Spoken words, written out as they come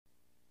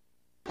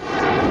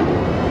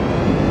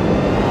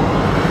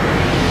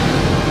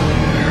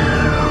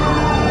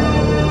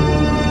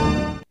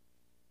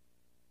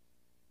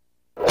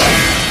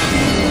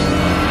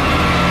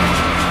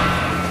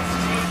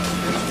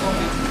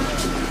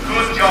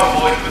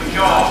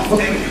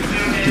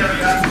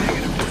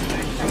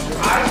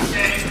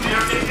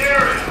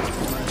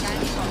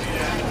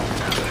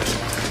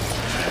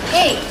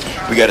Hey.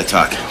 We gotta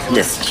talk.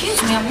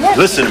 Excuse me, I'm working.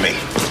 Listen to me.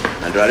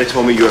 Andrade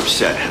told me you're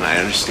upset, and I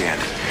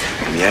understand.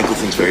 And the ankle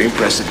thing's very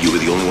impressive. You were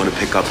the only one to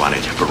pick up on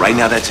it. But right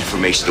now, that's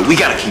information that we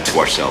gotta keep to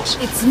ourselves.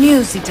 It's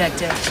news,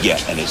 Detective. Yeah,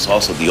 and it's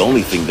also the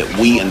only thing that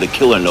we and the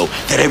killer know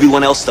that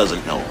everyone else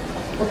doesn't know.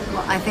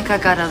 Well, I think I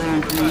got other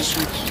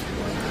information.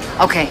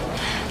 Okay,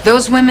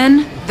 those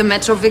women, the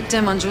Metro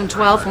victim on June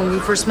 12th when we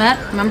first met,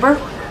 remember?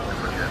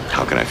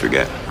 How can I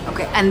forget?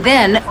 Okay, and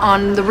then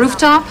on the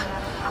rooftop,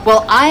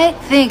 well, I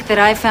think that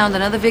I found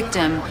another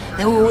victim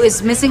who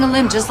is missing a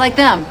limb just like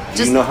them.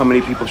 Do you know how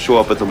many people show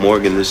up at the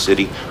morgue in this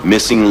city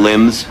missing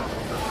limbs?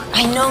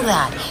 I know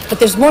that, but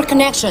there's more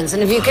connections,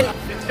 and if you can...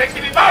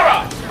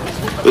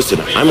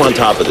 Listen, I'm on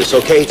top of this,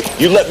 okay?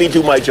 You let me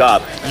do my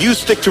job. You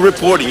stick to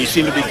reporting. You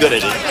seem to be good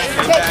at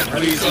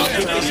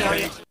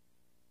it.